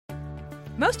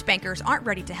Most bankers aren't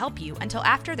ready to help you until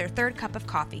after their third cup of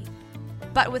coffee.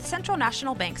 But with Central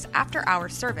National Bank's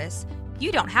after-hours service,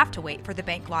 you don't have to wait for the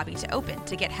bank lobby to open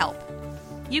to get help.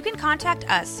 You can contact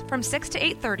us from 6 to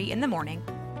 8:30 in the morning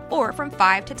or from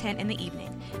 5 to 10 in the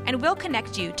evening, and we'll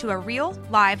connect you to a real,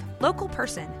 live, local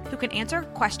person who can answer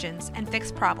questions and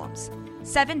fix problems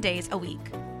 7 days a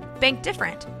week. Bank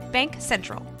different. Bank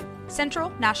Central. Central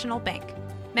National Bank.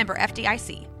 Member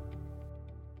FDIC.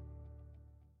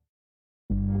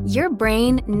 Your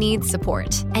brain needs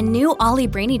support, and new Ollie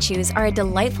Brainy Chews are a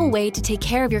delightful way to take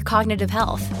care of your cognitive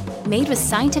health. Made with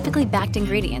scientifically backed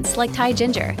ingredients like Thai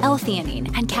ginger,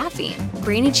 L-theanine, and caffeine,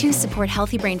 Brainy Chews support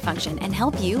healthy brain function and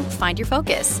help you find your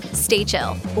focus, stay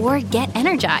chill, or get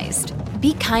energized.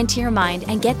 Be kind to your mind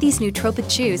and get these nootropic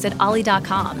chews at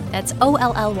ollie.com. That's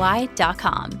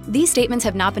OLLY.com. These statements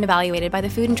have not been evaluated by the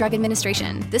Food and Drug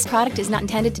Administration. This product is not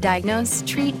intended to diagnose,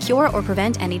 treat, cure, or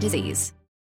prevent any disease.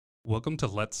 Welcome to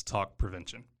Let's Talk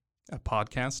Prevention, a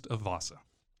podcast of VASA.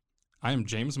 I am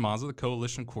James Mazza, the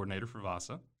Coalition Coordinator for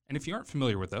VASA, and if you aren't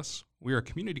familiar with us, we are a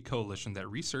community coalition that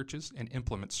researches and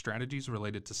implements strategies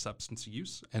related to substance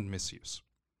use and misuse.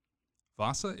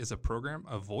 VASA is a program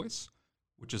of Voice,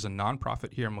 which is a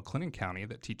nonprofit here in McLennan County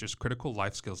that teaches critical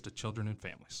life skills to children and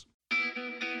families.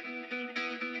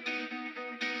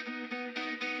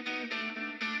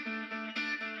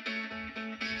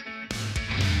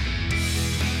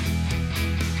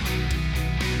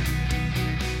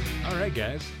 All right,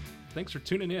 guys, thanks for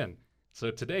tuning in.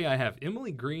 So today I have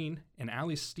Emily Green and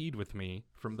Allie Steed with me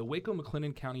from the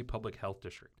Waco-McLennan County Public Health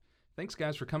District. Thanks,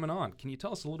 guys, for coming on. Can you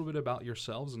tell us a little bit about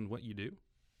yourselves and what you do?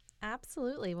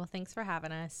 Absolutely. Well, thanks for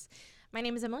having us. My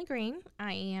name is Emily Green.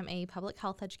 I am a public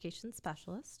health education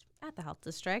specialist at the Health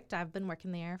District. I've been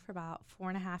working there for about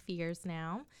 4.5 years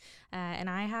now, and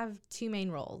I have two main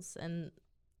roles, and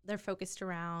they're focused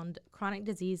around chronic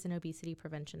disease and obesity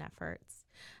prevention efforts.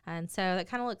 And so that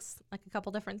kind of looks like a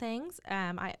couple different things.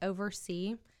 I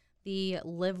oversee the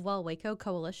Live Well Waco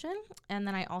Coalition, and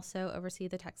then I also oversee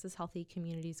the Texas Healthy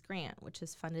Communities Grant, which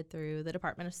is funded through the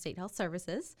Department of State Health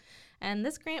Services. And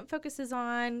this grant focuses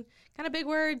on kind of big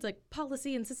words like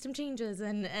policy and system changes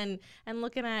and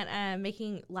looking at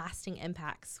making lasting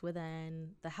impacts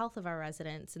within the health of our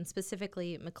residents, and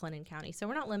specifically McLennan County. So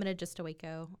we're not limited just to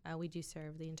Waco. We do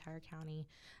serve the entire county.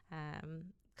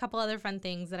 Couple other fun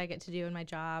things that I get to do in my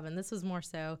job, and this was more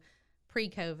so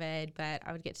pre-COVID, but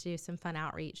I would get to do some fun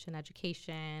outreach and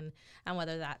education, and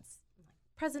whether that's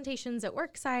presentations at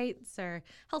work sites or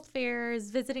health fairs,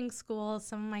 visiting schools.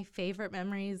 Some of my favorite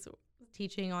memories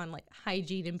teaching on like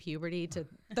hygiene and puberty to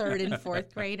 3rd and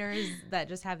 4th graders that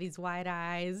just have these wide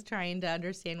eyes trying to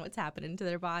understand what's happening to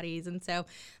their bodies. And so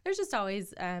there's just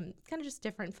always kind of just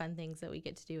different fun things that we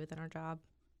get to do within our job.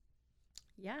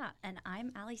 Yeah, and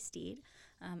I'm Allie Steed.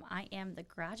 I am the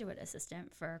graduate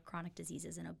assistant for chronic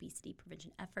diseases and obesity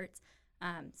prevention efforts.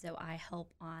 So I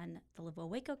help on the Live Well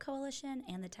Waco Coalition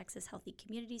and the Texas Healthy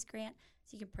Communities Grant.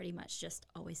 So you can pretty much just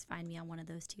always find me on one of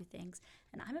those two things.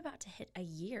 And I'm about to hit a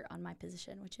year on my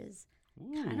position, which is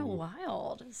kind of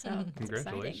wild. So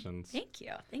Congratulations.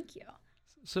 Exciting. Thank you.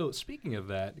 So speaking of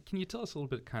that, can you tell us a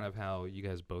little bit kind of how you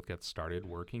guys both got started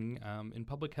working in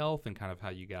public health and kind of how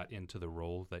you got into the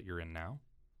role that you're in now?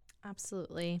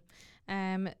 Absolutely.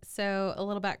 So a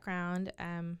little background,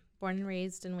 born and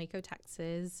raised in Waco,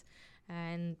 Texas,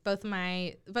 and both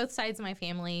sides of my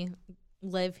family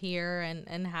live here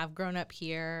and have grown up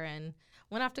here, and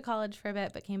went off to college for a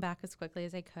bit, but came back as quickly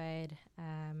as I could.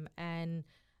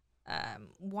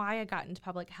 Why I got into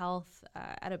public health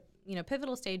at a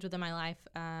pivotal stage within my life,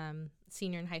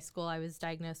 senior in high school, I was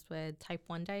diagnosed with type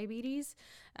 1 diabetes,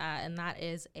 and that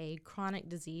is a chronic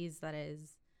disease that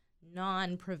is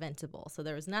non-preventable. So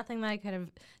there was nothing that I could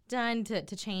have done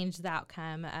to change the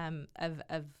outcome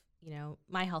of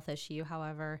my health issue.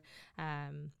 However,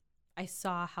 I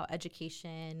saw how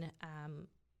education,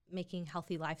 making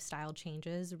healthy lifestyle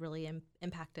changes really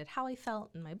impacted how I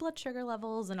felt and my blood sugar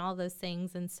levels and all those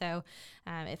things. And so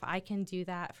if I can do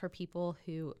that for people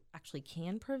who actually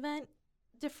can prevent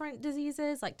different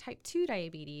diseases like type 2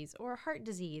 diabetes or heart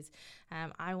disease,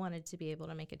 I wanted to be able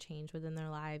to make a change within their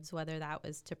lives, whether that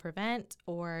was to prevent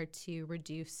or to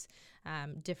reduce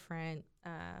different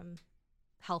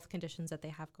health conditions that they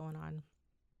have going on.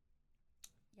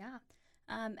 Yeah.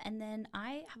 And then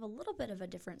I have a little bit of a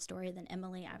different story than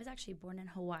Emily. I was actually born in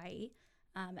Hawaii.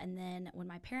 And then when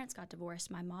my parents got divorced,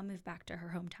 my mom moved back to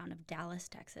her hometown of Dallas,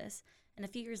 Texas. And a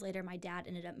few years later, my dad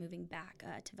ended up moving back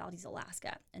to Valdez,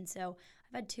 Alaska. And so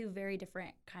I've had two very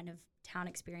different kind of town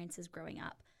experiences growing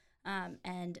up.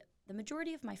 And the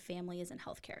majority of my family is in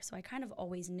healthcare. So I kind of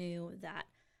always knew that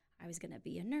I was going to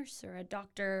be a nurse or a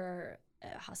doctor or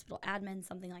a hospital admin,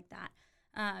 something like that.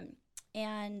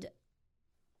 And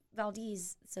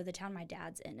Valdez, so the town my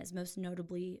dad's in, is most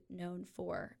notably known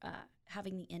for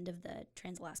having the end of the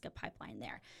Trans-Alaska Pipeline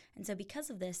there. And so because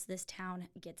of this town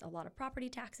gets a lot of property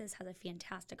taxes, has a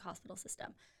fantastic hospital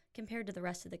system compared to the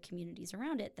rest of the communities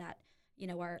around it that,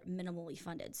 are minimally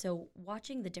funded. So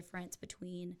watching the difference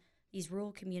between these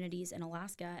rural communities in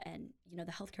Alaska and,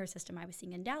 the healthcare system I was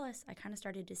seeing in Dallas, I kind of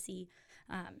started to see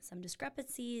some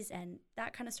discrepancies, and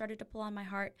that kind of started to pull on my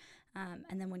heart.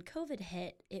 And then when COVID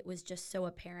hit, it was just so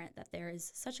apparent that there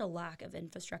is such a lack of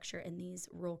infrastructure in these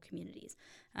rural communities.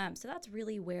 So that's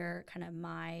really where kind of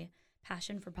my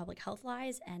passion for public health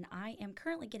lies, and I am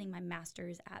currently getting my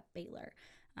master's at Baylor.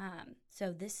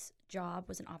 So this job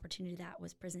was an opportunity that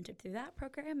was presented through that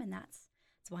program, and that's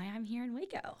why I'm here in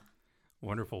Waco.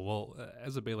 Wonderful. Well,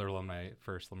 as a Baylor alumni,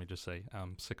 first, let me just say,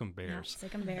 sick 'em Bears. Yeah,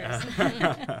 sick 'em Bears.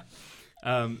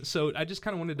 So I just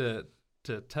kind of wanted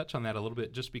to touch on that a little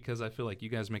bit, just because I feel like you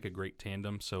guys make a great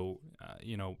tandem. So,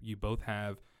 you both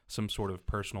have some sort of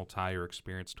personal tie or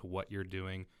experience to what you're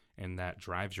doing, and that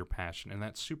drives your passion. And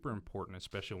that's super important,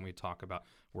 especially when we talk about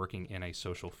working in a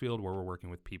social field where we're working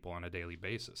with people on a daily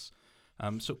basis.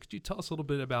 So could you tell us a little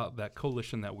bit about that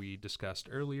coalition that we discussed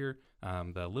earlier,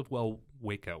 the Live Well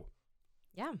Waco?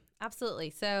 Yeah, absolutely.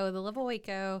 So the Live Well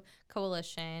Waco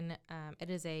Coalition, it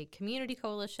is a community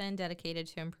coalition dedicated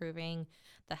to improving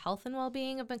the health and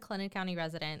well-being of McLennan County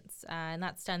residents, and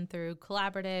that's done through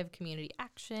collaborative community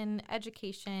action,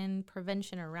 education,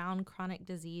 prevention around chronic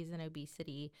disease and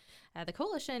obesity. The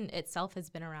coalition itself has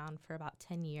been around for about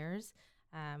 10 years,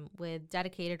 with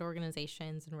dedicated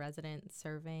organizations and residents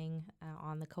serving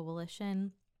on the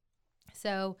coalition.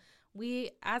 So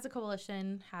we, as a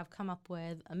coalition, have come up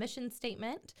with a mission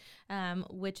statement,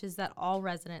 which is that all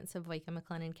residents of Waco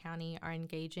McLennan County are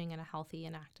engaging in a healthy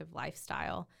and active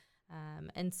lifestyle.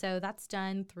 And so that's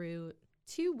done through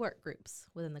 2 work groups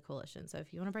within the coalition. So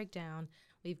if you want to break down,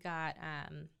 we've got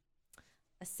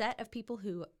a set of people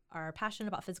who are passionate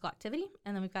about physical activity,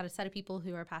 and then we've got a set of people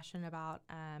who are passionate about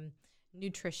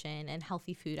nutrition and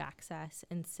healthy food access.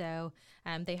 And so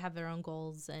they have their own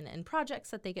goals and projects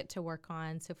that they get to work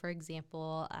on. So for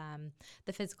example,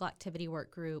 the physical activity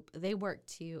work group, they work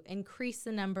to increase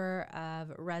the number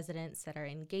of residents that are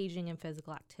engaging in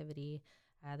physical activity.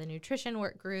 The nutrition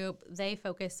work group, they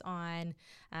focus on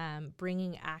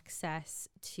increasing access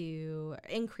to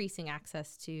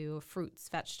fruits,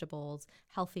 vegetables,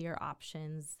 healthier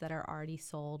options that are already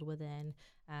sold within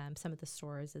some of the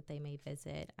stores that they may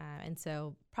visit. And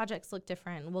so projects look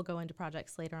different, and we'll go into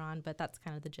projects later on, but that's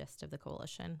kind of the gist of the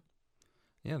coalition.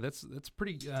 Yeah, that's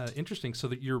pretty interesting. So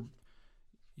that your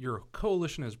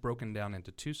coalition is broken down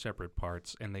into 2 separate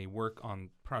parts, and they work on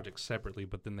projects separately,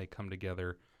 but then they come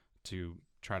together to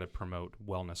try to promote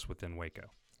wellness within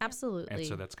Waco. Absolutely. And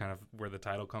so that's kind of where the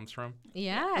title comes from.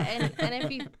 Yeah,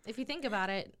 and if you think about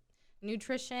it,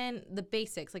 nutrition, the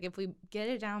basics, like if we get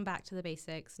it down back to the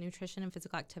basics, nutrition and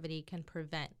physical activity can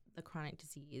prevent the chronic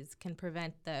disease, can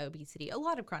prevent the obesity, a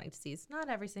lot of chronic disease, not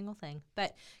every single thing,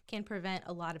 but can prevent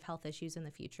a lot of health issues in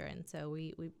the future. And so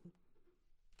we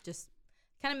just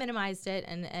kind of minimized it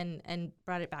and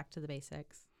brought it back to the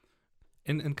basics.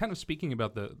 And kind of speaking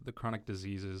about the chronic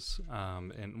diseases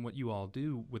and what you all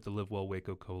do with the Live Well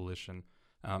Waco Coalition,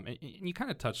 and you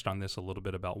kind of touched on this a little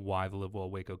bit about why the Live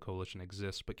Well Waco Coalition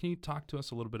exists, but can you talk to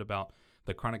us a little bit about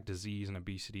the chronic disease and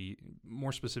obesity,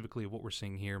 more specifically what we're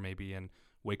seeing here maybe in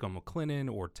Waco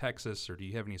McLennan or Texas, or do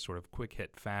you have any sort of quick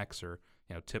hit facts or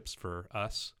tips for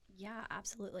us? Yeah,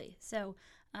 absolutely. So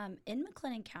in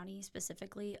McLennan County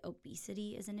specifically,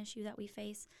 obesity is an issue that we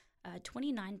face.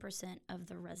 29% of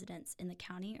the residents in the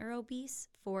county are obese.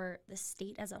 For the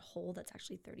state as a whole, that's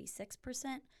actually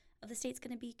 36% of the state's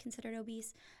going to be considered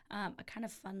obese. A kind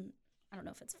of fun, I don't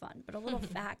know if it's fun, but a little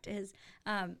fact is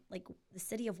like the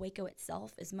city of Waco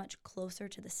itself is much closer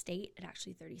to the state at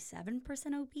actually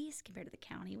 37% obese compared to the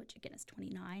county, which again is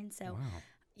 29. So wow.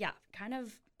 Yeah, kind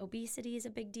of obesity is a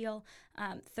big deal.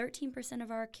 13% of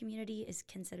our community is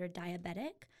considered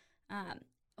diabetic.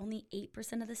 Only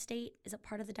 8% of the state is a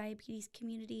part of the diabetes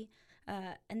community.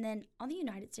 And then on the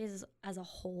United States as a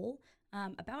whole,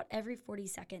 about every 40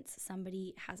 seconds,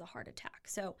 somebody has a heart attack.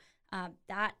 So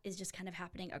that is just kind of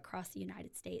happening across the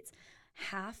United States.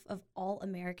 Half of all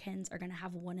Americans are going to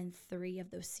have 1 in 3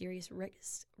 of those serious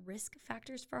risk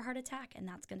factors for a heart attack, and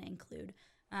that's going to include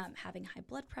having high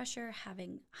blood pressure,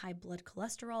 having high blood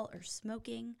cholesterol, or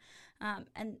smoking.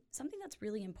 And something that's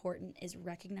really important is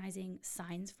recognizing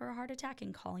signs for a heart attack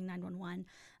and calling 911.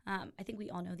 I think we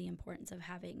all know the importance of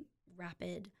having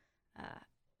rapid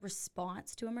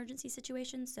response to emergency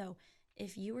situations. So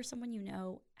if you or someone you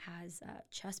know has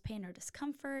chest pain or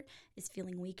discomfort, is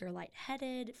feeling weak or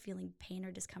lightheaded, feeling pain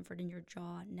or discomfort in your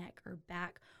jaw, neck, or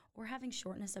back, or having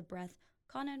shortness of breath,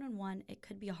 call 911. It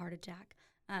could be a heart attack.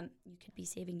 You could be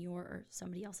saving your or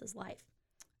somebody else's life.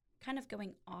 Kind of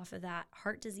going off of that,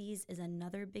 heart disease is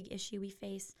another big issue we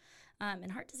face.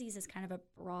 And heart disease is kind of a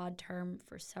broad term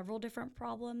for several different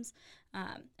problems.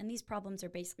 And these problems are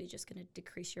basically just going to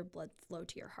decrease your blood flow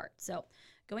to your heart. So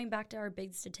going back to our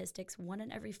big statistics, 1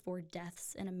 in every 4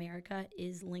 deaths in America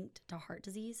is linked to heart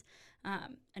disease.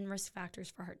 And risk factors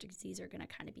for heart disease are going to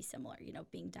kind of be similar,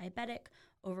 being diabetic,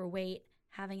 overweight,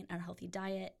 having an unhealthy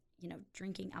diet,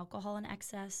 drinking alcohol in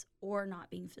excess, or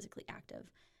not being physically active.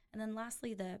 And then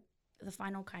lastly, the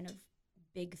final kind of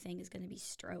big thing is going to be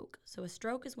stroke. So a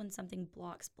stroke is when something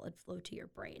blocks blood flow to your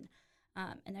brain.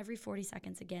 And every 40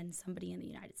 seconds, again, somebody in the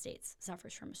United States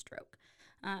suffers from a stroke.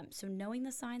 So knowing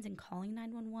the signs and calling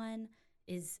 911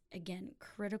 is, again,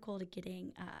 critical to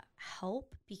getting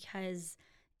help, because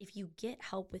if you get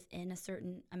help within a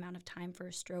certain amount of time for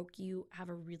a stroke, you have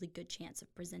a really good chance of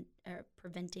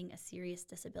preventing a serious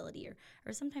disability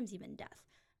or sometimes even death.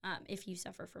 If you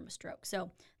suffer from a stroke. So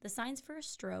the signs for a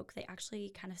stroke, they actually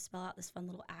kind of spell out this fun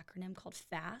little acronym called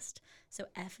FAST. So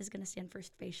F is going to stand for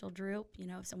facial droop.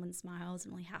 If someone smiles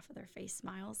and only half of their face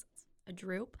smiles, it's a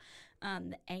droop.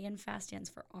 The A in FAST stands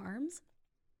for arms.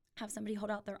 Have somebody hold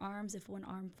out their arms if one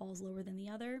arm falls lower than the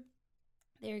other.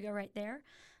 There you go, right there.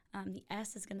 The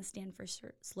S is going to stand for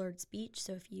slurred speech.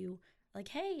 So if you like,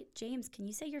 hey, James, can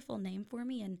you say your full name for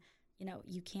me? And,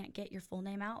 you can't get your full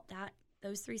name out,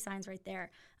 those 3 signs right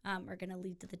there are going to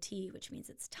lead to the T, which means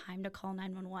it's time to call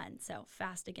 911. So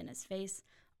FAST, again, is face,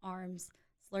 arms,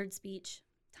 slurred speech,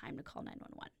 time to call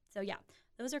 911. So yeah,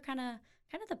 those are kind of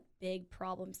the big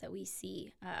problems that we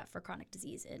see for chronic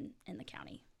disease in the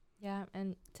county. Yeah,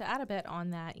 and to add a bit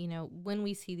on that, when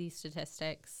we see these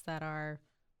statistics that are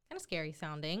kind of scary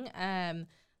sounding,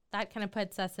 that kind of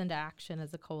puts us into action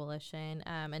as a coalition.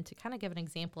 And to kind of give an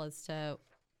example as to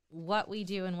what we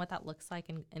do and what that looks like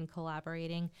in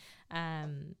collaborating,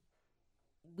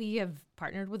 we have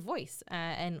partnered with Voice,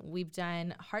 and we've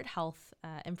done heart health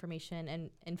information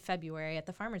in February at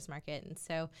the farmers market. And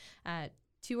so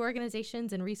 2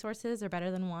 organizations and resources are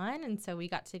better than one. And so we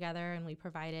got together and we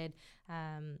provided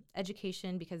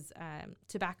education, because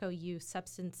tobacco use,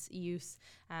 substance use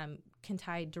can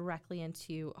tie directly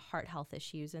into heart health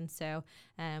issues. And so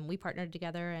we partnered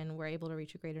together and we're able to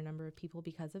reach a greater number of people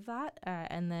because of that.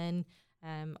 And then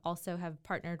also have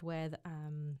partnered with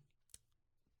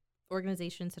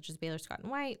organizations such as Baylor Scott &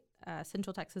 White,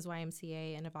 Central Texas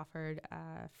YMCA, and have offered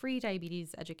free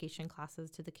diabetes education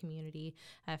classes to the community.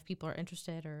 If people are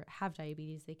interested or have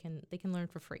diabetes, they can learn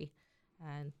for free.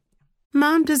 And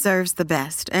Mom deserves the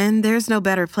best, and there's no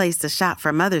better place to shop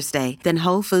for Mother's Day than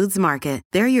Whole Foods Market.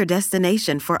 They're your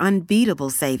destination for unbeatable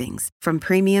savings, from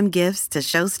premium gifts to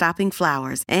show-stopping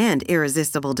flowers and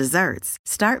irresistible desserts.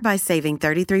 Start by saving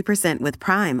 33% with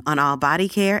Prime on all body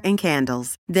care and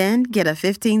candles. Then get a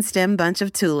 15-stem bunch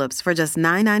of tulips for just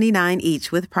 $9.99 each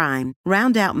with Prime.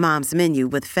 Round out Mom's menu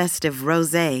with festive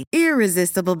rosé,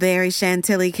 irresistible berry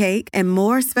chantilly cake, and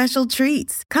more special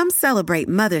treats. Come celebrate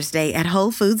Mother's Day at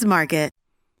Whole Foods Market.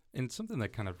 And something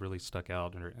that kind of really stuck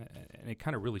out, and it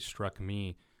kind of really struck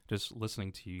me just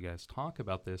listening to you guys talk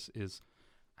about this, is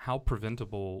how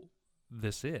preventable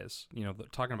this is.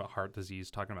 Talking about heart disease,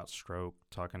 talking about stroke,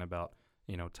 talking about,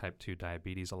 type 2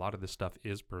 diabetes, a lot of this stuff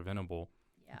is preventable.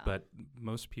 Yeah. But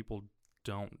most people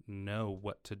don't know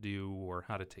what to do or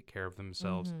how to take care of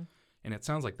themselves. Mm-hmm. And it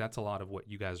sounds like that's a lot of what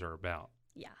you guys are about.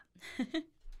 Yeah.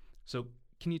 So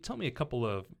can you tell me a couple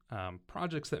of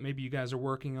projects that maybe you guys are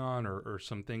working on, or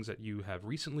some things that you have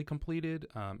recently completed,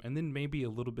 and then maybe a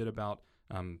little bit about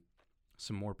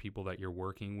some more people that you're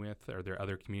working with? Are there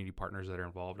other community partners that are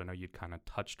involved? I know you kind of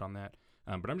touched on that,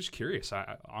 but I'm just curious.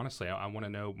 Honestly, I want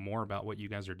to know more about what you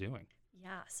guys are doing.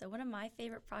 Yeah, so one of my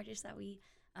favorite projects that we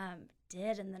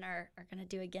did and then are going to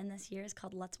do again this year is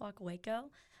called Let's Walk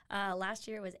Waco. Last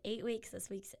year it was 8 weeks.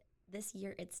 This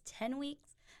year it's 10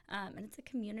 weeks. And it's a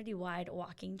community-wide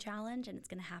walking challenge, and it's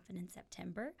going to happen in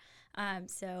September.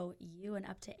 So you and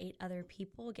up to 8 other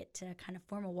people get to kind of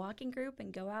form a walking group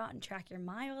and go out and track your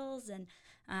miles. And,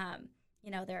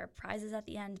 there are prizes at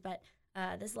the end. But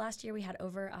this last year we had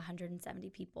over 170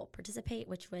 people participate,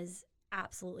 which was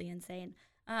absolutely insane.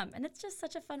 And it's just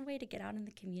such a fun way to get out in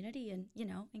the community and,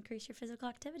 increase your physical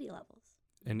activity levels.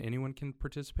 And anyone can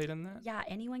participate in that? Yeah,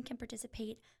 anyone can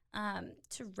participate.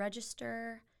 To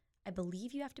register, I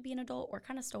believe you have to be an adult. We're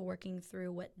kind of still working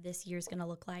through what this year's going to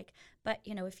look like. But,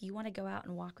 if you want to go out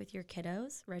and walk with your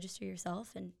kiddos, register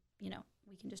yourself, and,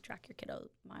 we can just track your kiddo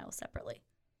miles separately.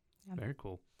 Yeah. Very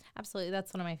cool. Absolutely.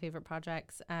 That's one of my favorite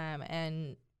projects.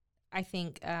 And I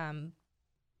think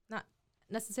not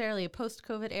necessarily a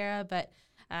post-COVID era, but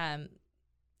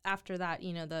after that,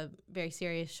 the very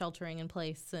serious sheltering in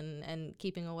place and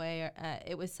keeping away,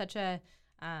 it was such a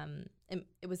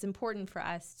it was important for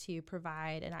us to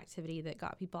provide an activity that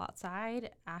got people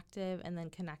outside, active, and then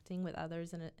connecting with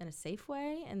others in a safe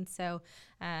way. And so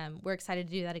we're excited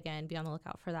to do that again. Be on the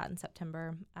lookout for that in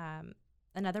September.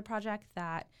 Another project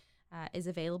that is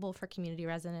available for community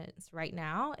residents right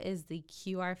now is the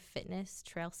QR Fitness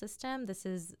Trail System. This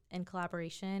is in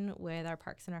collaboration with our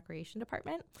Parks and Recreation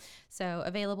Department. So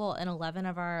available in 11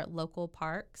 of our local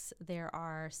parks. There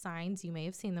are signs, you may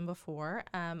have seen them before,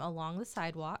 along the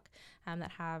sidewalk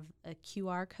that have a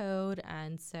QR code.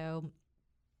 And so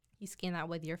you scan that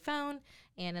with your phone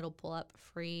and it'll pull up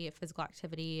free physical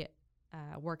activity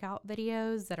workout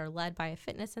videos that are led by a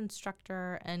fitness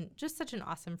instructor, and just such an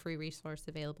awesome free resource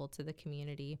available to the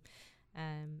community.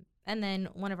 And then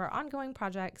one of our ongoing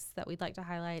projects that we'd like to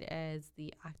highlight is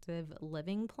the Active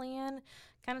Living Plan.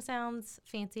 Kind of sounds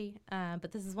fancy,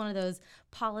 but this is one of those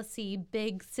policy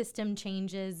big system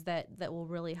changes that will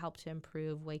really help to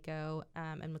improve Waco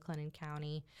and McLennan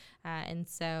County. And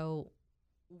so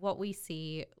what we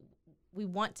see, we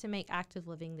want to make active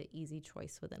living the easy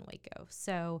choice within Waco.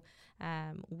 So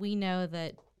we know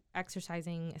that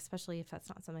exercising, especially if that's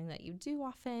not something that you do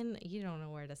often, you don't know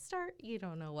where to start, you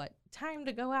don't know what time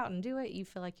to go out and do it, you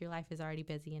feel like your life is already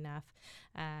busy enough.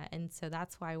 And so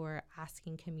that's why we're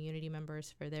asking community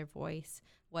members for their voice,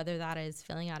 whether that is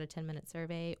filling out a 10-minute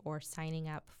survey or signing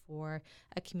up for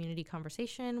a community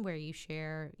conversation where you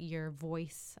share your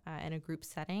voice in a group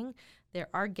setting. There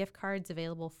are gift cards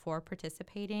available for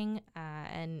participating,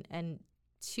 and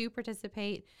to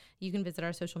participate, you can visit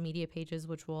our social media pages,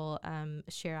 which we'll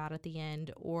share out at the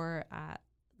end, or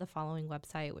the following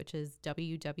website, which is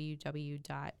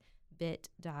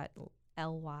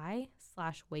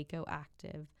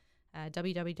www.bit.ly/WacoActive.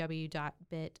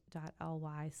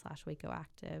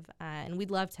 www.bit.ly/WacoActive. And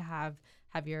we'd love to have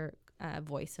your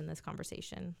voice in this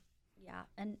conversation. Yeah,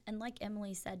 and like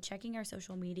Emily said, checking our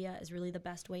social media is really the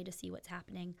best way to see what's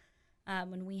happening.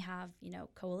 When we have,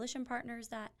 coalition partners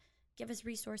that give us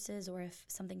resources, or if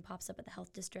something pops up at the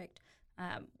health district,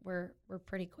 we're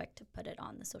pretty quick to put it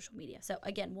on the social media. So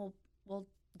again, we'll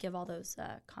give all those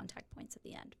contact points at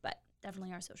the end, but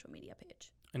definitely our social media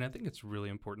page. And I think it's really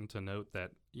important to note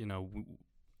that,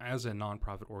 as a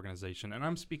nonprofit organization, and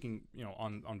I'm speaking,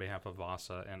 on behalf of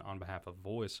VASA and on behalf of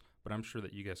Voice, but I'm sure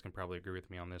that you guys can probably agree with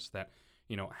me on this, that,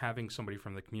 having somebody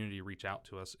from the community reach out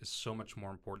to us is so much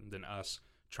more important than us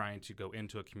trying to go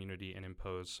into a community and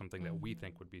impose something that we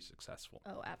think would be successful.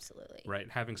 Oh, absolutely.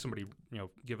 Right. Having somebody,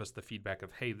 give us the feedback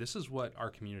of, hey, this is what our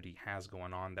community has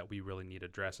going on that we really need to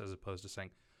address, as opposed to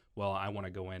saying, well, I want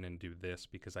to go in and do this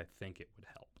because I think it would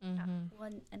help. Yeah. Well,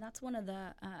 and that's one of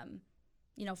the,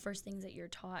 first things that you're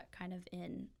taught kind of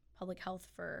in public health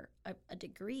for a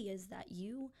degree, is that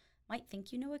you might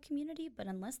think you know a community, but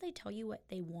unless they tell you what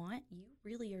they want, you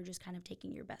really are just kind of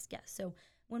taking your best guess. So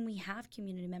when we have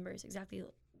community members, exactly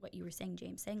what you were saying,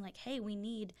 James, saying like, hey, we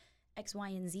need X, Y,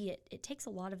 and Z, it takes a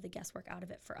lot of the guesswork out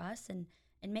of it for us, and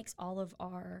it makes all of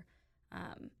our,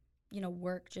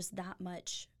 work just that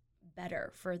much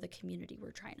better for the community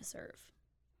we're trying to serve.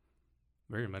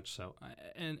 Very much so.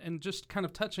 And just kind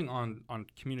of touching on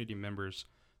community members,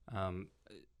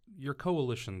 your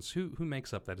coalitions, who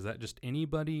makes up that? Is that just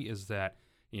anybody? Is that,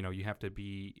 you have to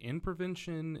be in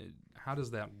prevention? How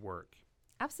does that work?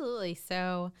 Absolutely.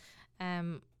 So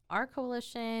our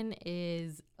coalition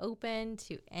is open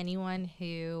to anyone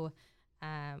who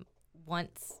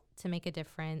wants to make a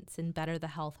difference and better the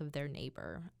health of their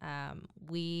neighbor.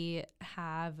 We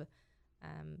have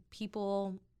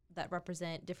people that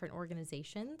represent different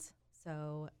organizations.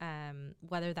 So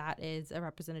whether that is a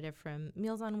representative from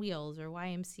Meals on Wheels or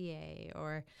YMCA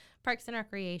or Parks and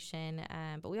Recreation,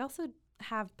 but we also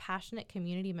have passionate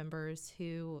community members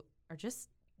who are just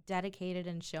dedicated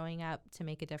and showing up to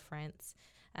make a difference.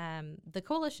 The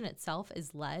coalition itself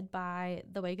is led by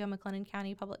the Waco McLennan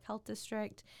County Public Health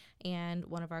District and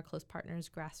one of our close partners,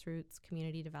 Grassroots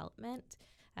Community Development.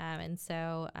 And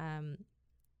so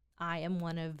I am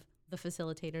one of the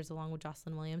facilitators along with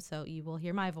Jocelyn Williams, so you will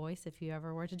hear my voice if you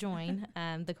ever were to join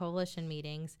the coalition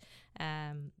meetings.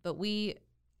 But we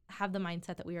have the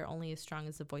mindset that we are only as strong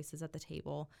as the voices at the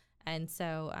table. And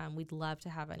so we'd love to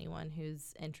have anyone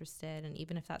who's interested, and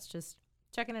even if that's just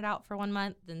checking it out for 1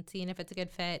 month and seeing if it's a good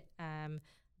fit.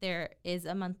 There is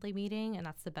a monthly meeting, and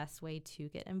that's the best way to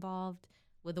get involved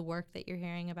with the work that you're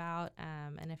hearing about.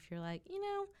 And if you're like,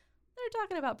 they're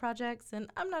talking about projects and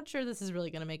I'm not sure this is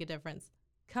really going to make a difference,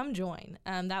 come join.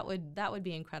 That would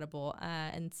be incredible.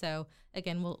 And so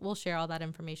again, we'll share all that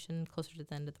information closer to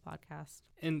the end of the podcast.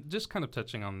 And just kind of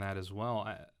touching on that as well,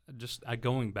 I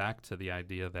going back to the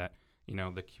idea that, you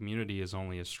know, the community is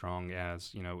only as strong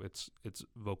as, you know, its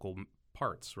vocal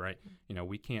parts, right? Mm-hmm. You know,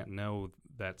 we can't know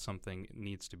that something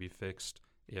needs to be fixed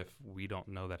if we don't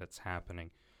know that it's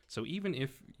happening. So even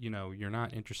if, you know, you're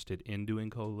not interested in doing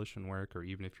coalition work, or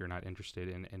even if you're not interested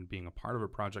in being a part of a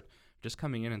project, just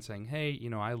coming in and saying, hey, you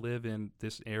know, I live in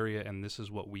this area and this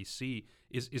is what we see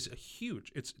is a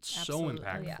huge, it's so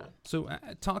impactful. Yeah. So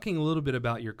talking a little bit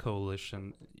about your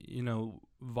coalition, you know,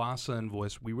 VASA and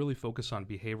Voice, we really focus on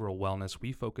behavioral wellness.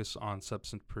 We focus on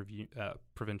substance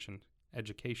prevention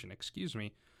education,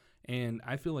 and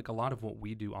I feel like a lot of what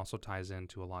we do also ties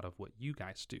into a lot of what you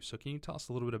guys do. So can you tell us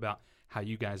a little bit about how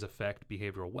you guys affect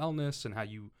behavioral wellness and how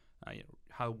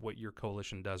how what your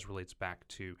coalition does relates back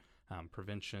to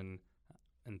prevention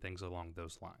and things along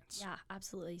those lines? Yeah,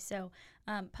 absolutely. So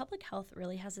public health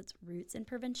really has its roots in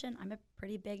prevention. I'm a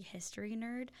pretty big history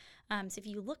nerd. So if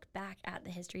you look back at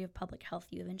the history of public health,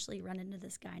 you eventually run into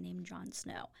this guy named John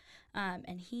Snow.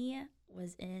 And he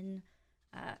was in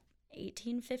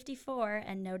 1854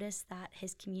 and noticed that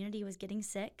his community was getting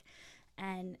sick,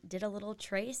 and did a little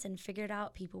trace and figured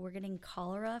out people were getting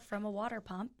cholera from a water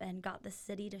pump, and got the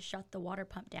city to shut the water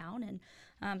pump down,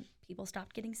 and people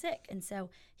stopped getting sick. And so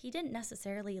he didn't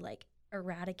necessarily like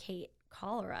eradicate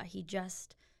cholera. He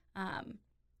just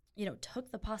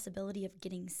took the possibility of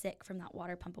getting sick from that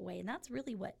water pump away. And that's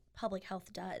really what public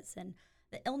health does. And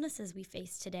the illnesses we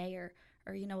face today are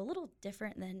a little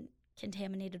different than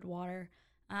contaminated water.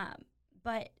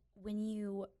 But when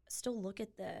you still look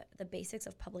at the basics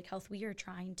of public health, we are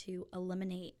trying to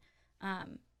eliminate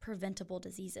preventable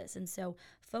diseases. And so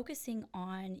focusing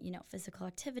on, physical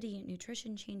activity,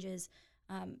 nutrition changes,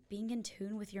 being in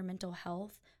tune with your mental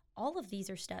health, all of these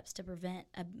are steps to prevent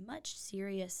a much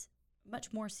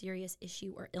more serious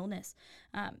issue or illness.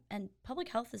 And public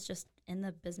health is just in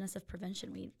the business of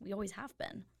prevention. We always have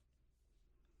been.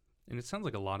 And it sounds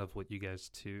like a lot of what you guys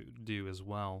do as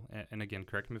well. And again,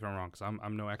 correct me if I'm wrong, because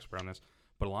I'm no expert on this,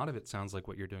 but a lot of it sounds like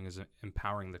what you're doing is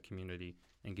empowering the community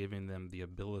and giving them the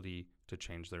ability to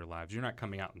change their lives. You're not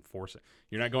coming out and forcing.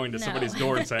 You're not going to somebody's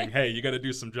door and saying, hey, you got to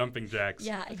do some jumping jacks.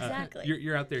 Yeah, exactly.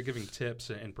 You're out there giving tips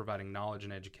and providing knowledge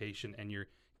and education, and you're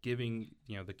giving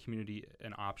the community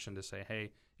an option to say,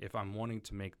 hey, if I'm wanting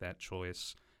to make that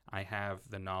choice, I have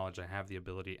the knowledge, I have the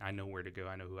ability, I know where to go,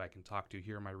 I know who I can talk to,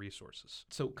 here are my resources.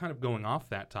 So kind of going off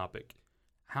that topic,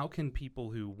 how can people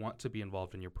who want to be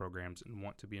involved in your programs and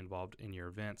want to be involved in your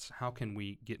events, how can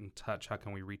we get in touch? How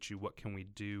can we reach you? What can we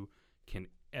do? Can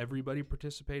everybody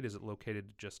participate? Is it located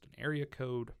to just an area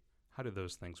code? How do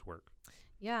those things work?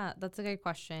 Yeah, that's a good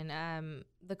question.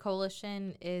 The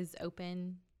coalition is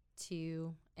open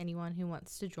to anyone who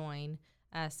wants to join.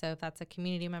 So if that's a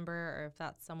community member, or if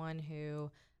that's someone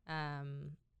who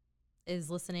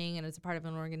is listening and is a part of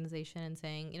an organization and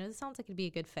saying, this sounds like it'd be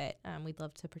a good fit, we'd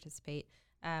love to participate.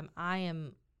 I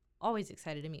am always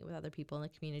excited to meet with other people in the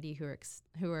community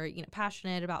who are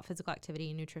passionate about physical activity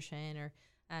and nutrition, or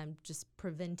just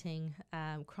preventing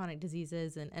chronic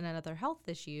diseases and other health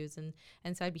issues.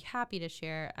 And so I'd be happy to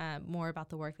share more about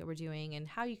the work that we're doing and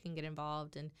how you can get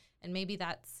involved. And maybe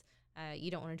that's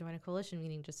you don't want to join a coalition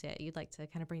meeting just yet. You'd like to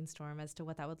kind of brainstorm as to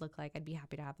what that would look like. I'd be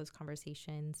happy to have those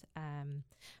conversations.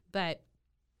 But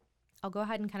I'll go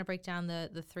ahead and kind of break down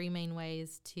the three main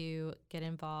ways to get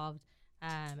involved.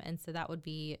 And so that would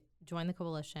be join the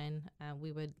coalition.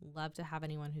 We would love to have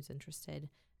anyone who's interested.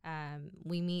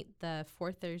 We meet the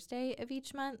fourth Thursday of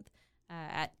each month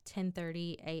at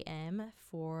 10:30 a.m.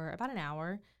 for about an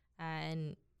hour.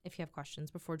 And if you have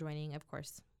questions before joining, of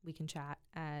course, we can chat.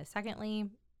 Secondly,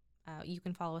 you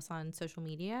can follow us on social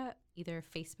media, either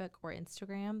Facebook or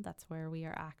Instagram. That's where we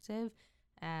are active.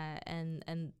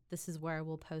 And this is where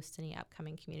we'll post any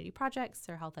upcoming community projects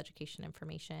or health education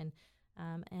information.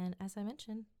 And as I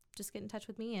mentioned, just get in touch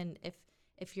with me. And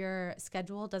if your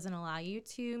schedule doesn't allow you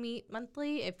to meet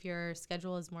monthly, if your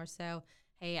schedule is more so,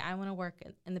 hey, I want to work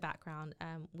in the background,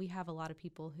 we have a lot of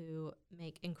people who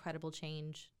make incredible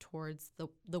change towards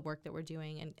the work that we're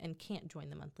doing and can't join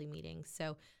the monthly meetings.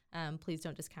 So please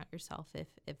don't discount yourself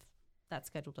if that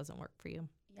schedule doesn't work for you.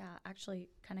 Yeah, actually,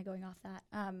 kind of going off that,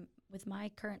 with my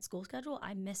current school schedule,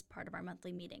 I miss part of our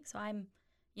monthly meeting. So I'm,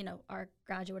 our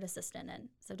graduate assistant, and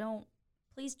so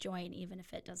please join even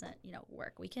if it doesn't,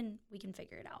 work. We can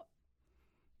figure it out.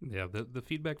 Yeah, the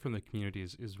feedback from the community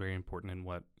is very important in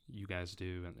what you guys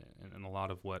do, and a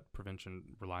lot of what prevention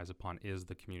relies upon is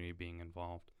the community being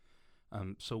involved.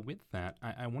 So with that,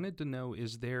 I wanted to know,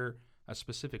 is there a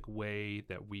specific way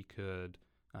that we could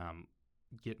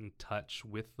get in touch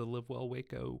with the Live Well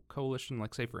Waco Coalition?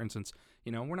 Like, say, for instance,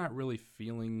 we're not really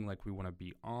feeling like we want to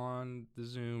be on the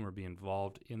Zoom or be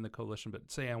involved in the coalition,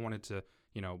 but say I wanted to,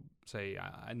 say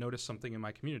I noticed something in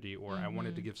my community, or I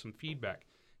wanted to give some feedback.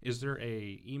 Is there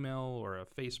a email or a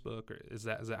Facebook, or is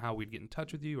that how we'd get in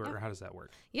touch with you, or how does that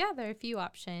work? Yeah, there are a few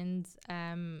options.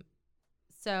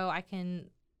 So I can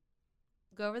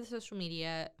go over the social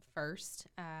media first,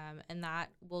 and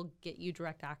that will get you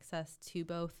direct access to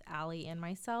both Allie and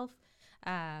myself.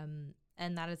 And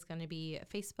that is going to be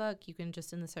Facebook. You can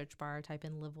just in the search bar type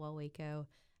in Live Well Waco.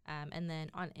 And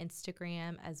then on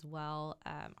Instagram as well,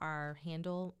 our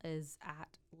handle is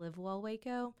at Live Well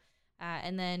Waco.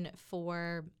 And then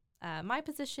for my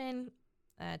position,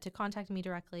 to contact me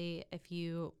directly if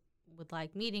you would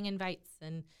like meeting invites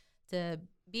and to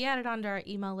be added onto our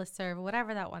email listserv,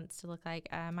 whatever that wants to look like.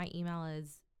 My email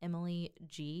is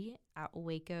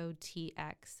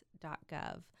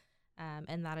emilyg@wacotx.gov.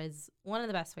 And that is one of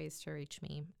the best ways to reach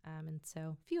me. And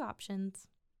so a few options.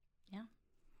 Yeah.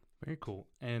 Very cool.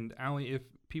 And Allie, if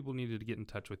people needed to get in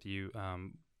touch with you,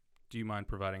 do you mind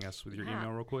providing us with your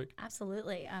email real quick?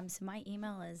 Absolutely. So my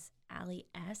email is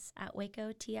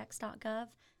allies@wacotx.gov,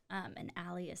 and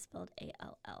Allie is spelled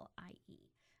ALLIE.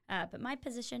 But my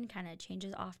position kind of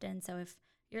changes often. So if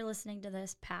you're listening to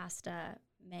this past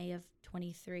May of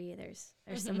 23, there's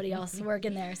somebody else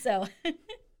working there. So,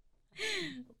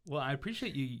 well, I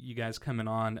appreciate you guys coming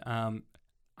on.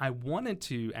 I wanted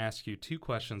to ask you two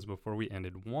questions before we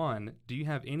ended. One, do you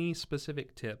have any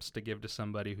specific tips to give to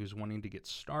somebody who's wanting to get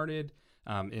started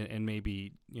and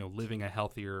maybe living a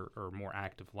healthier or more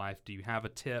active life? Do you have a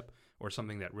tip or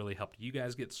something that really helped you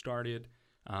guys get started?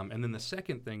 And then the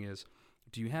second thing is,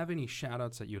 do you have any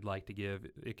shout-outs that you'd like to give?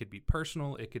 It could be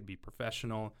personal. It could be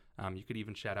professional. You could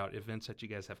even shout out events that you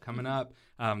guys have coming up.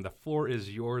 The floor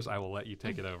is yours. I will let you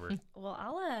take it over. Well,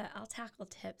 I'll tackle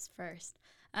tips first.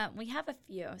 We have a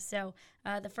few. So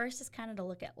the first is kind of to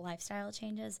look at lifestyle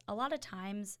changes. A lot of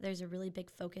times there's a really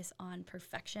big focus on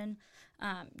perfection,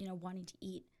 wanting to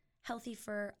eat healthy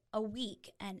for a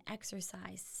week and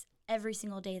exercise every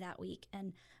single day that week.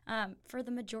 And for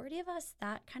the majority of us,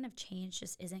 that kind of change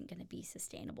just isn't going to be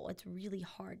sustainable. It's really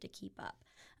hard to keep up.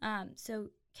 So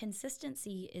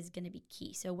consistency is going to be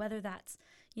key. So whether that's,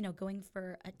 going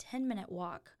for a 10-minute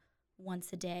walk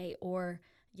once a day or,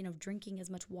 drinking as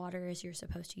much water as you're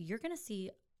supposed to, you're going to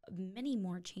see many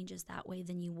more changes that way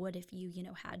than you would if you,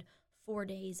 had 4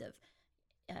 days of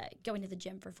going to the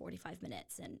gym for 45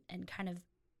 minutes and kind of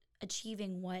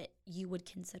achieving what you would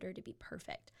consider to be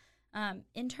perfect.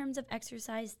 In terms of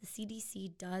exercise, the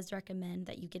CDC does recommend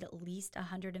that you get at least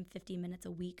 150 minutes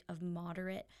a week of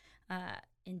moderate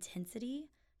intensity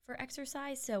for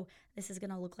exercise. So this is going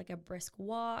to look like a brisk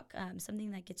walk, something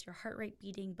that gets your heart rate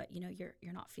beating, but you're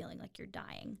not feeling like you're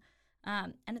dying.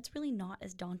 And it's really not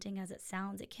as daunting as it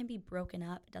sounds. It can be broken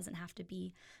up. It doesn't have to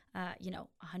be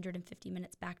 150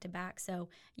 minutes back to back. So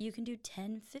you can do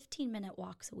 10, 15-minute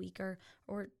walks a week or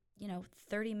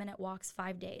 30-minute walks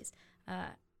 5 days.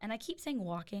 And I keep saying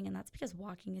walking, and that's because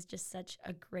walking is just such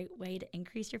a great way to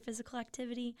increase your physical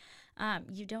activity.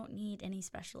 You don't need any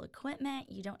special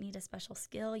equipment. You don't need a special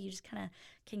skill. You just kind of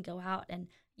can go out and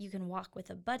you can walk with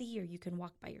a buddy, or you can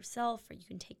walk by yourself, or you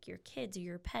can take your kids or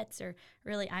your pets. Or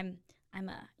really, I'm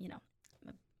a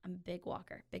big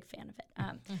walker, big fan of it.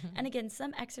 And again,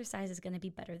 some exercise is going to be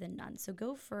better than none. So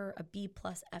go for a B+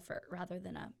 effort rather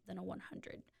than a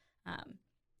 100,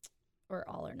 or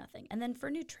all or nothing. And then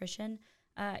for nutrition,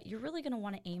 you're really going to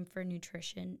want to aim for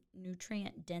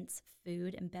nutrient-dense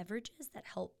food and beverages that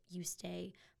help you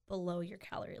stay below your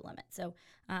calorie limit. So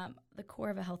the core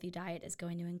of a healthy diet is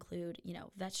going to include,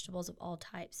 vegetables of all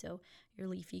types. So your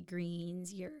leafy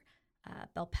greens, your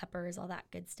bell peppers, all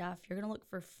that good stuff. You're going to look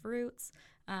for fruits.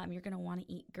 You're going to want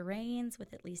to eat grains,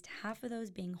 with at least half of those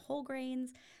being whole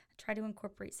grains. Try to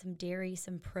incorporate some dairy,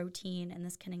 some protein, and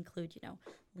this can include,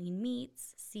 lean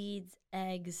meats, seeds,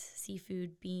 eggs,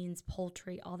 seafood, beans,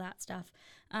 poultry, all that stuff.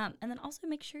 And then also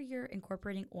make sure you're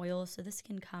incorporating oils. So this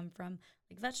can come from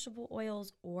like vegetable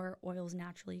oils or oils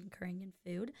naturally occurring in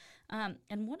food.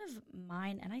 And one of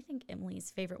mine, and I think Emily's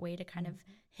favorite way to kind of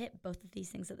hit both of these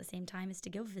things at the same time, is to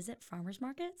go visit farmers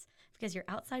markets, because you're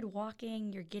outside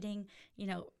walking, you're getting,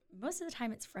 most of the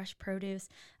time it's fresh produce.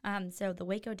 So the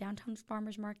Waco Downtown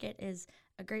Farmers Market is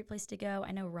a great place to go.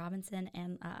 I know Robinson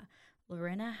and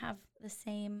Lorena have the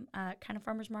same kind of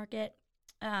farmers market.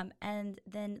 And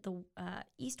then the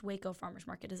East Waco Farmers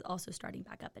Market is also starting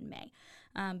back up in May.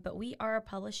 But we are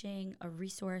publishing a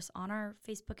resource on our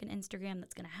Facebook and Instagram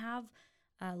that's going to have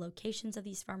locations of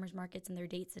these farmers markets and their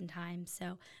dates and times.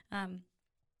 So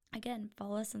again,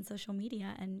 follow us on social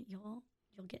media and you'll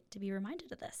you'll get to be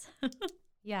reminded of this.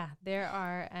 Yeah, there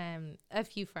are a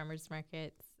few farmers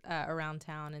markets around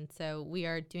town, and so we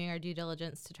are doing our due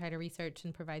diligence to try to research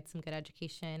and provide some good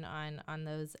education on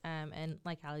those. And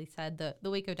like Ali said, the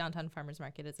Waco Downtown Farmers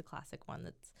Market is a classic one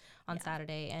that's on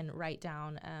Saturday, and right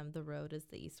down the road is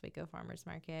the East Waco Farmers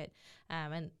Market.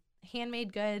 And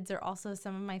handmade goods are also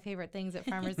some of my favorite things at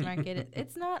farmers market.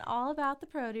 It's not all about the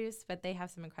produce, but they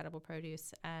have some incredible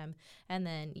produce. And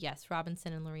then, yes,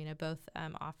 Robinson and Lorena both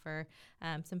offer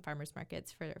some farmers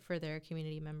markets for their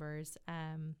community members.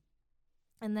 And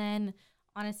then,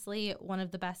 honestly, one of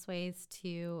the best ways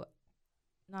to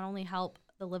not only help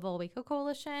the Live Well Waco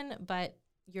Coalition, but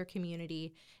your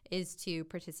community is to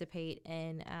participate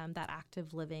in that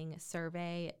active living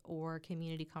survey or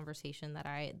community conversation that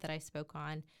I spoke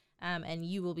on. And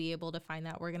you will be able to find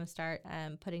that. We're going to start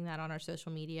putting that on our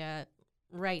social media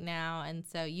right now. And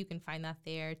so you can find that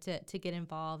there to get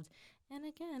involved. And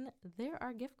again, there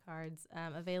are gift cards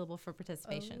available for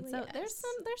participation. So there's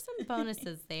some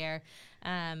bonuses there.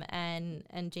 And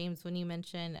James, when you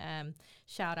mention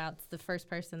shout outs, the first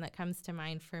person that comes to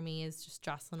mind for me is just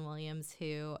Jocelyn Williams,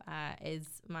 who is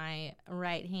my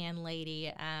right hand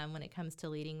lady when it comes to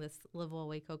leading this Live Well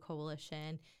Waco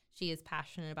Coalition. She is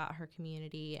passionate about her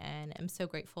community, and I'm so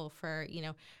grateful for,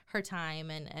 her time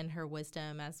and her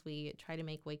wisdom as we try to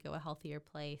make Waco a healthier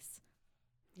place.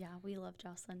 Yeah, we love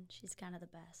Jocelyn. She's kind of the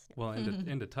best. Well,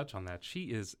 and to touch on that, she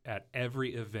is at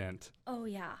every event. Oh,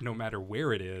 yeah. No matter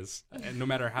where it is, and no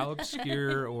matter how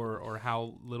obscure or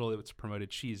how little it's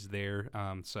promoted, she's there.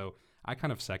 So I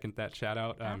kind of second that shout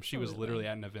out. She was literally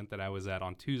at an event that I was at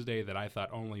on Tuesday that I thought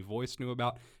only Voice knew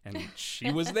about, and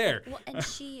she was there. Well, and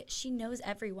she knows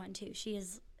everyone too.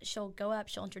 She'll go up,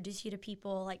 she'll introduce you to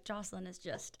people. Like Jocelyn is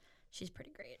she's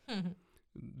pretty great. Mm-hmm.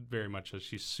 Very much so.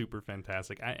 She's super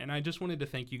fantastic. And I just wanted to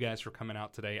thank you guys for coming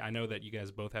out today. I know that you guys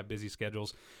both have busy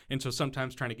schedules, and so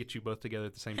sometimes trying to get you both together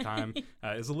at the same time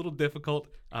is a little difficult.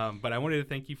 But I wanted to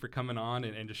thank you for coming on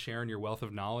and just sharing your wealth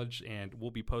of knowledge. And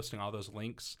we'll be posting all those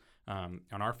links on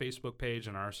our Facebook page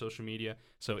and our social media.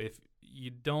 So if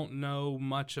you don't know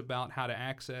much about how to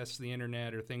access the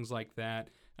internet or things like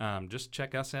that, just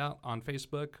check us out on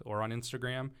Facebook or on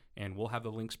Instagram, and we'll have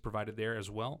the links provided there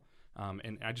as well.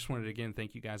 And I just wanted to, again,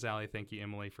 thank you guys, Allie. Thank you,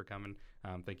 Emily, for coming.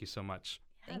 Thank you so much.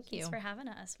 Thanks for having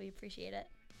us. We appreciate it.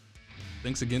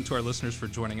 Thanks again to our listeners for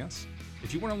joining us.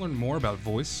 If you want to learn more about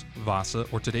Voice, VASA,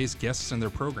 or today's guests and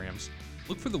their programs,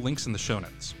 look for the links in the show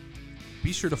notes.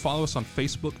 Be sure to follow us on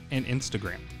Facebook and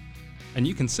Instagram. And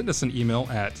you can send us an email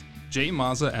at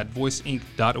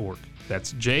jmazza@voiceinc.org.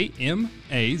 That's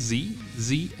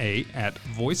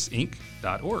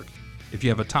JMAZZA@voiceinc.org. If you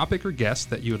have a topic or guest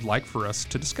that you would like for us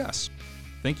to discuss.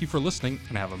 Thank you for listening,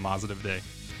 and have a positive day.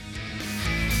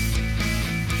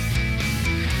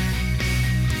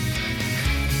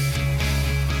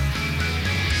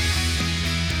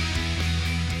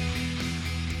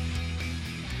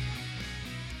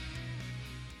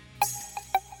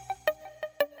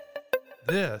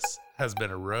 This has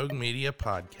been a Rogue Media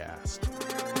podcast.